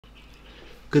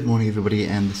Good morning everybody,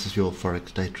 and this is your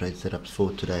Forex day trade setups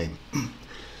for today.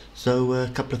 So a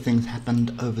couple of things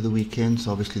happened over the weekend.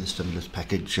 So obviously the stimulus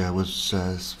package was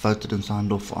voted and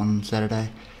signed off on Saturday,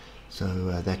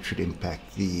 so that should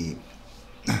impact the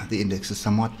indexes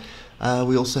somewhat.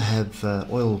 We also have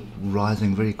oil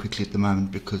rising very quickly at the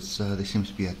moment because there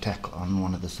seems to be an attack on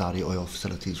one of the Saudi oil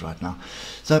facilities right now.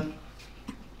 So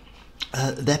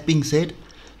that being said,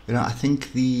 I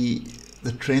think the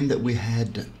trend that we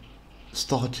had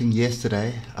starting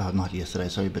yesterday, not yesterday,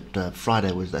 sorry, but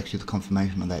Friday was actually the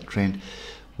confirmation of that trend.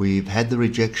 We've had the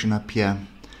rejection up here,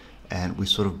 and we've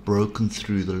sort of broken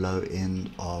through the low end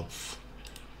of,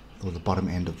 or the bottom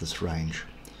end of this range.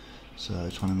 So I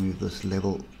just want to move this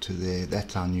level to there.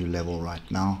 That's our new level right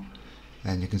now,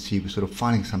 and you can see we're sort of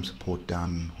finding some support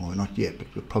down, or not yet, but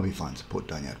we'll probably find support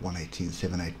down here at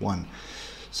 118.781.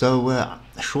 So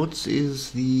shorts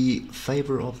is the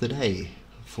favor of the day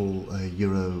for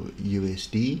Euro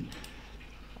USD,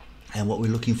 and what we're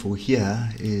looking for here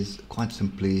is quite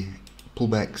simply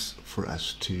pullbacks for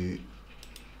us to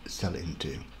sell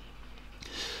into.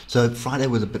 So Friday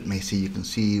was a bit messy. You can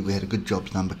see we had a good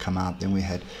jobs number come out, then we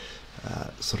had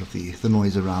sort of the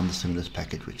noise around the stimulus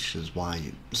package, which is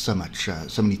why so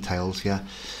many tails here.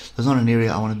 There's not an area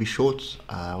I want to be short.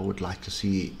 I would like to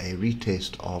see a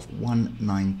retest of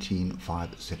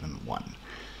 119.571.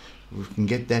 If we can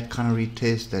get that kind of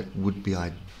retest, that would be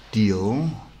ideal.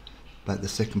 But the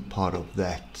second part of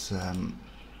that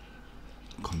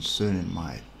concern in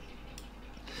my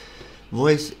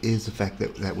voice is the fact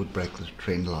that that would break the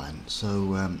trend line.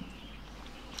 So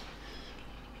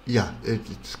yeah,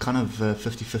 it's kind of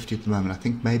 50-50 at the moment. I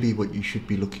think maybe what you should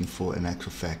be looking for in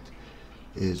actual fact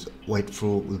is wait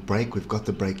for the break. We've got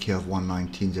the break here of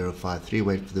 119.053.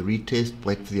 Wait for the retest,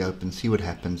 wait for the open, see what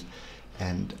happens.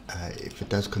 And if it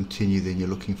does continue, then you're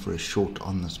looking for a short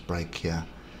on this break here.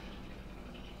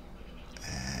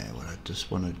 What I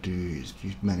just want to do is, if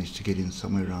you've managed to get in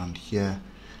somewhere around here,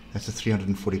 that's a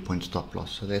 340 point stop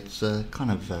loss. So that's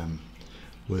kind of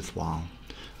worthwhile.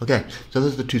 Okay, so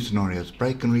those are the two scenarios: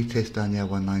 break and retest down here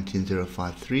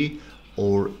 119.053,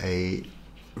 or a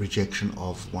rejection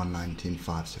of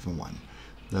 119.571.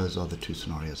 Those are the two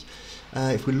scenarios.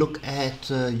 If we look at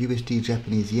USD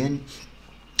Japanese yen,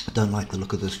 I don't like the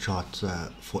look of this chart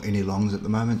for any longs at the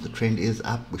moment. The trend is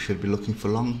up. We should be looking for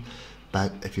long,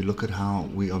 but if you look at how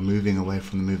we are moving away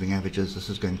from the moving averages, this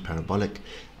is going parabolic,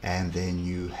 and then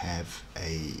you have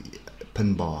a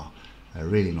pin bar, a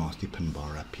really nasty pin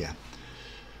bar up here.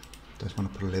 Just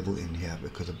want to put a level in here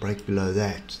because a break below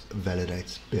that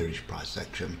validates bearish price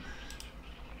action.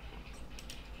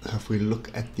 So if we look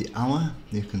at the hour,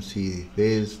 you can see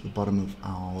there's the bottom of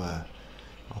our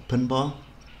pin bar.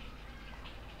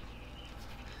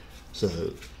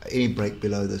 So any break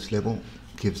below this level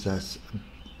gives us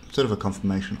sort of a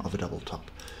confirmation of a double top,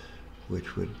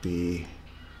 which would be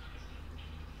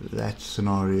that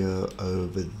scenario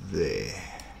over there.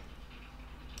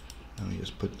 Let me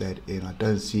just put that in. I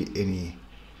don't see any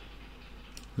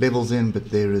levels in, but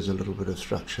there is a little bit of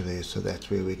structure there, so that's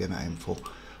where we're going to aim for.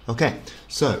 Okay,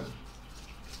 so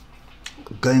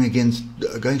going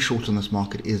short on this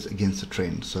market is against the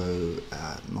trend, so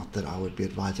not that I would be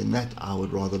advising that. I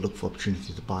would rather look for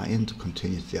opportunities to buy in to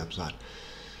continue to the upside.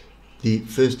 The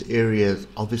first area is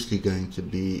obviously going to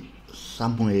be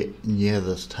somewhere near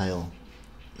this tail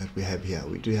that we have here.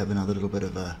 We do have another little bit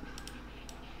of a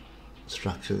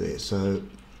structure there, so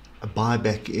a buy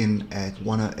back in at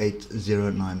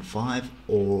 108.095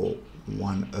 or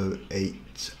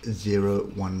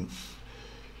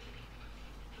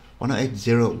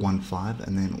 108.015,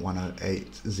 and then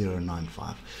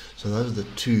 108.095. So those are the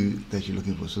two that you're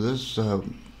looking for. So this is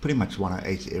pretty much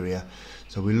 108 area.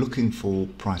 So we're looking for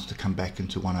price to come back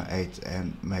into 108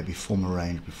 and maybe form a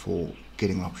range before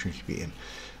getting an opportunity to be in.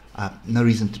 No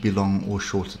reason to be long or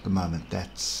short at the moment.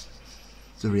 That's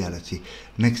the reality.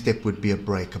 Next step would be a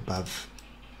break above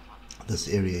this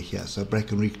area here. So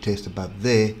break and retest above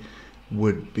there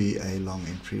would be a long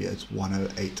entry. It's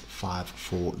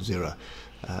 108.540.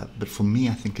 But for me,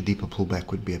 I think a deeper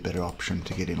pullback would be a better option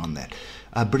to get in on that.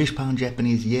 British pound,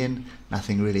 Japanese yen,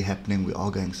 nothing really happening. We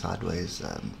are going sideways.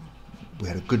 We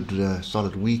had a good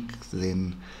solid week,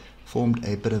 then formed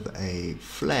a bit of a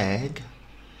flag,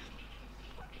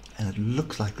 and it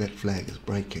looks like that flag is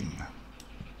breaking.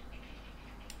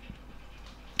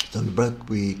 So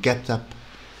we gapped up,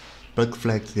 broke the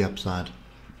flag to the upside.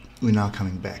 We're now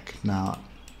coming back. Now,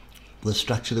 the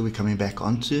structure that we're coming back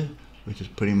onto, which is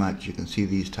pretty much, you can see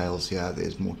these tails here,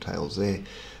 there's more tails there.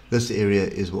 This area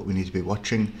is what we need to be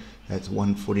watching. That's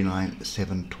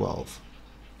 149.712.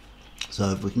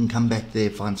 So if we can come back there,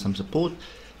 find some support,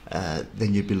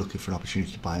 then you'd be looking for an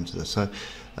opportunity to buy into this. So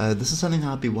this is something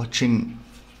I'll be watching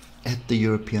at the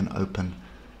European Open.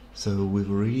 So we've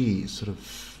already sort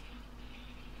of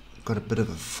got a bit of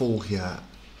a fall here.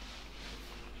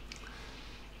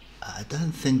 I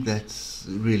don't think that's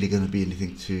really going to be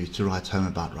anything to write home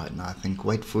about right now. I think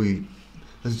wait for you.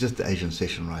 This is just the Asian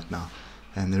session right now,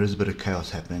 and there is a bit of chaos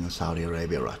happening in Saudi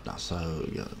Arabia right now. So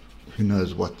you know, who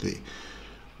knows what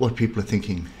people are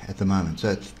thinking at the moment. So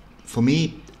it's, for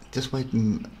me, just wait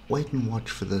and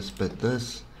watch for this. But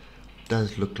this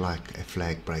does look like a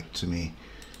flag break to me.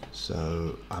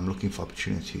 So I'm looking for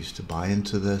opportunities to buy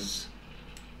into this,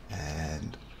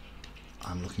 and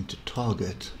I'm looking to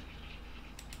target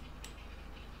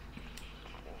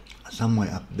somewhere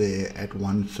up there at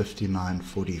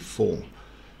 159.44,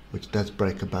 which does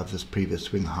break above this previous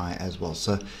swing high as well.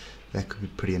 So that could be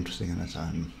pretty interesting in its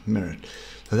own merit.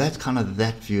 So that's kind of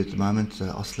that view at the moment.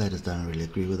 Oscillators don't really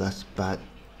agree with us, but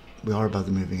we are above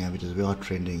the moving averages. We are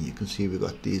trending. You can see we've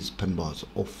got these pin bars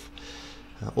off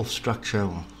structure.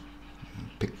 Well,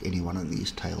 pick any one of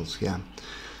these tails here.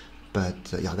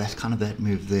 But yeah, that's kind of that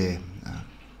move there.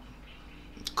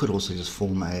 Could also just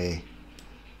form a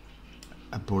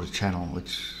broader channel,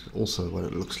 which also what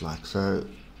it looks like. So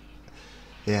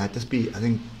yeah, I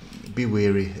think be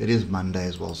wary. It is Monday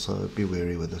as well, so be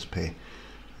wary with this pair.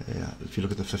 If you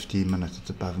look at the 15 minutes, it's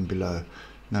above and below.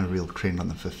 No real trend on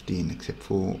the 15 except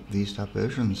for these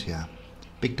diversions here,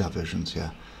 big diversions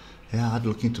here. Yeah, I'm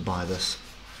looking to buy this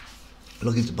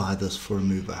for a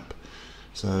move up.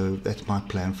 So that's my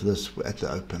plan for this at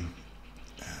the open.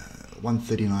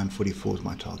 139.44 is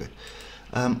my target.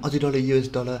 Aussie dollar, US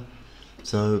dollar.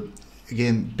 So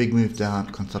again, big move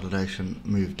down, consolidation,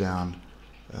 move down.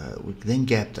 We then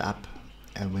gapped up,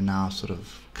 and we're now sort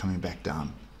of coming back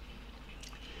down.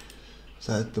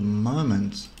 So at the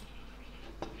moment,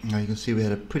 you can see we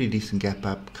had a pretty decent gap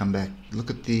up, come back.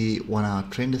 Look at the 1 hour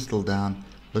trend is still down.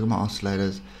 Look at my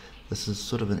oscillators. This is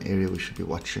sort of an area we should be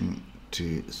watching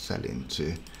to sell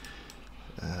into.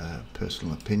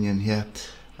 Personal opinion here.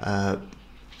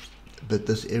 But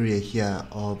this area here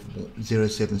of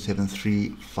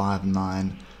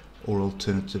 0.77359 or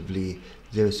alternatively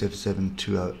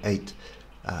 0.77208,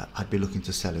 I'd be looking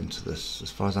to sell into this.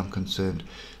 As far as I'm concerned,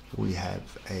 we have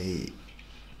a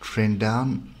trend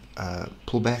down,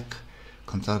 pullback,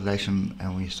 consolidation,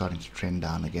 and we're starting to trend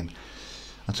down again.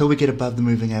 Until we get above the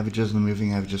moving averages and the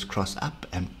moving averages cross up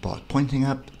and pointing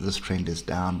up, this trend is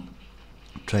down.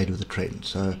 Trade with a trend.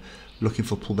 So looking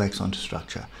for pullbacks onto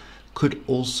structure. Could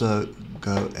also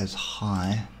go as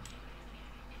high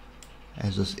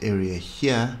as this area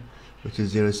here, which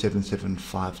is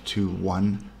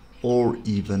 0.77521 or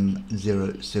even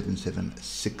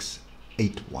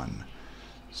 0.77681.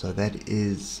 So that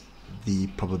is the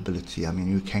probability. I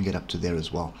mean, you can get up to there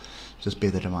as well. Just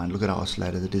bear that in mind. Look at our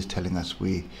oscillator. It is telling us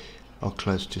we are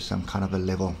close to some kind of a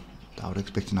level. I would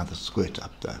expect another squirt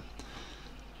up there.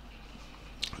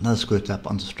 Another squirt up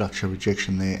onto structure,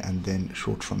 rejection there, and then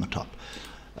short from the top.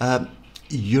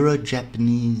 Euro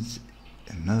Japanese,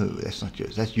 no, that's not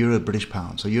yours. That's Euro British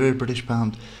Pound. So Euro British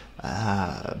Pound,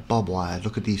 bob wire.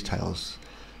 Look at these tails.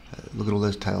 Look at all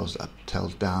those tails up,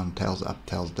 tails down, tails up,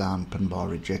 tails down, pin bar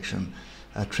rejection.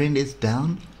 Trend is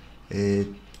down. It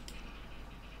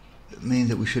means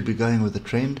that we should be going with the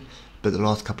trend, but the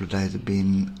last couple of days have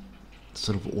been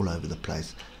sort of all over the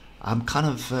place. I'm kind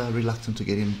of reluctant to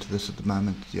get into this at the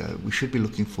moment. We should be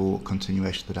looking for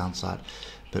continuation to the downside,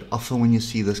 but often when you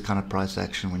see this kind of price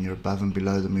action, when you're above and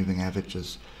below the moving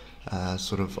averages,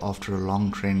 sort of after a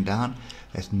long trend down,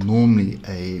 it's normally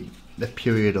a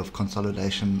period of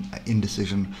consolidation,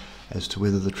 indecision as to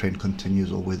whether the trend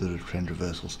continues or whether the trend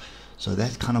reversals. So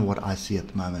that's kind of what I see at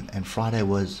the moment. And Friday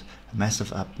was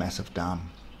massive up, massive down.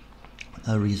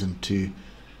 No reason to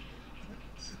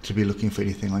be looking for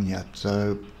anything on here.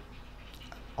 So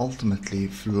ultimately,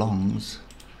 if longs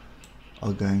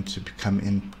are going to come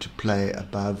into play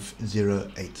above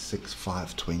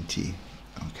 0.86520.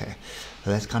 Okay, so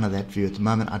that's kind of that view at the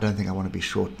moment. I don't think I want to be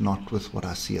short, not with what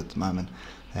I see at the moment,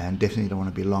 and definitely don't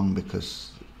want to be long because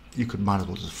you might as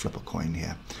well just flip a coin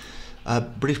here.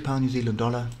 British pound, New Zealand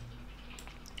dollar.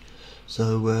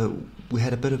 So we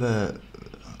had a bit of a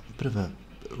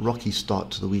rocky start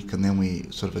to the week, and then we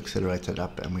sort of accelerated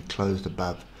up and we closed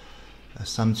above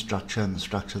some structure, and the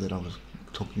structure that I was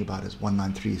talking about is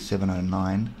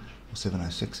 193.709 or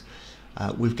 706.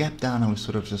 We've gapped down and we're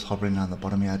sort of just hovering around the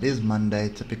bottom here. It is Monday,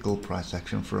 typical price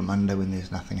action for a Monday when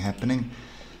there's nothing happening.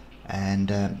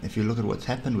 And if you look at what's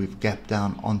happened, we've gapped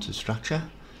down onto structure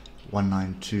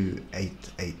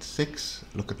 192.886.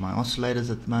 Look at my oscillators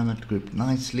at the moment, grouped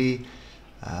nicely.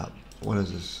 What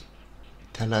is this?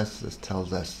 tell us? This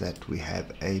tells us that we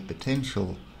have a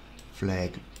potential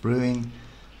flag brewing.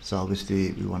 So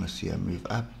obviously we want to see a move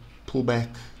up, pull back,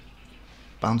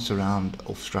 bounce around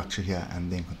off structure here,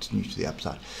 and then continue to the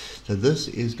upside. So this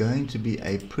is going to be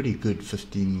a pretty good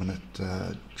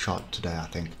 15-minute chart today, I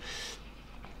think.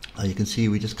 You can see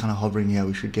we're just kind of hovering here.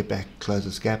 We should get back, close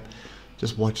this gap.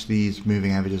 Just watch these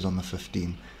moving averages on the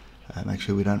 15. Make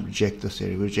sure we don't reject this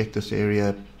area. We reject this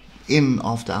area in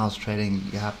after hours trading,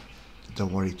 yeah,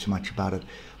 don't worry too much about it.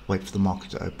 Wait for the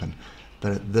market to open.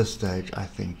 But at this stage, I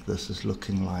think this is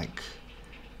looking like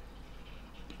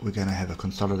we're going to have a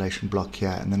consolidation block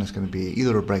here, and then it's going to be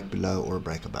either a break below or a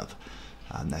break above.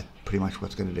 That's pretty much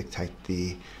what's going to dictate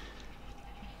the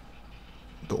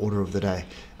order of the day.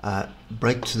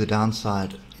 Break to the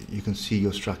downside, you can see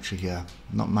your structure here.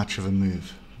 Not much of a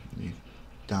move. You're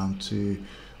down to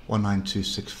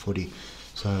 192,640.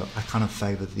 So I kind of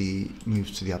favor the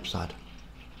moves to the upside.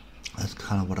 That's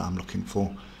kind of what I'm looking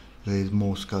for. There's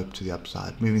more scope to the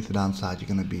upside. Moving to the downside, you're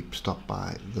going to be stopped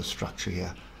by the structure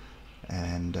here.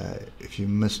 And if you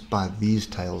missed by these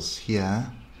tails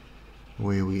here,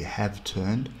 where we have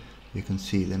turned, you can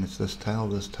see then it's this tail,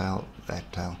 that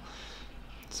tail.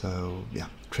 So yeah,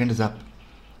 trend is up.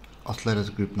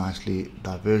 Oscillators group nicely.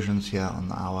 Diversions here on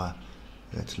the hour.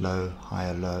 That's low,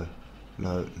 higher, low,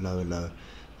 low, low, low.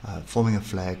 Forming a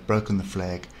flag, broken the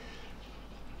flag.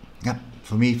 Yeah,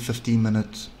 for me, 15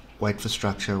 minutes. Wait for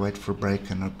structure, wait for a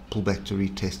break, and a pull back to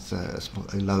retest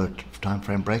a lower time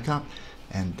frame breakout,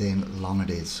 and then long it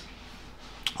is.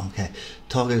 Okay,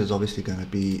 target is obviously going to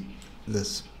be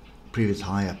this previous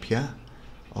high up here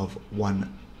of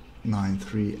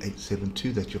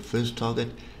 193,872. That's your first target.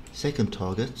 Second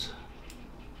target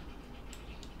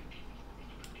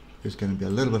is going to be a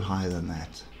little bit higher than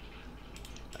that,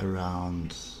 around,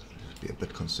 let's be a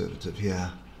bit conservative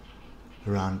here,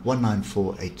 around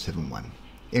 194,871.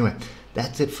 Anyway,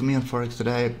 that's it for me on Forex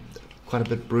today. Quite a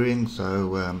bit brewing,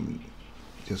 so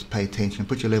just pay attention,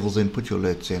 put your levels in, put your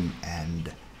alerts in,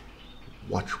 and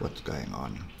watch what's going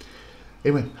on.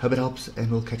 Anyway, hope it helps, and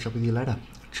we'll catch up with you later.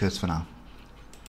 Cheers for now.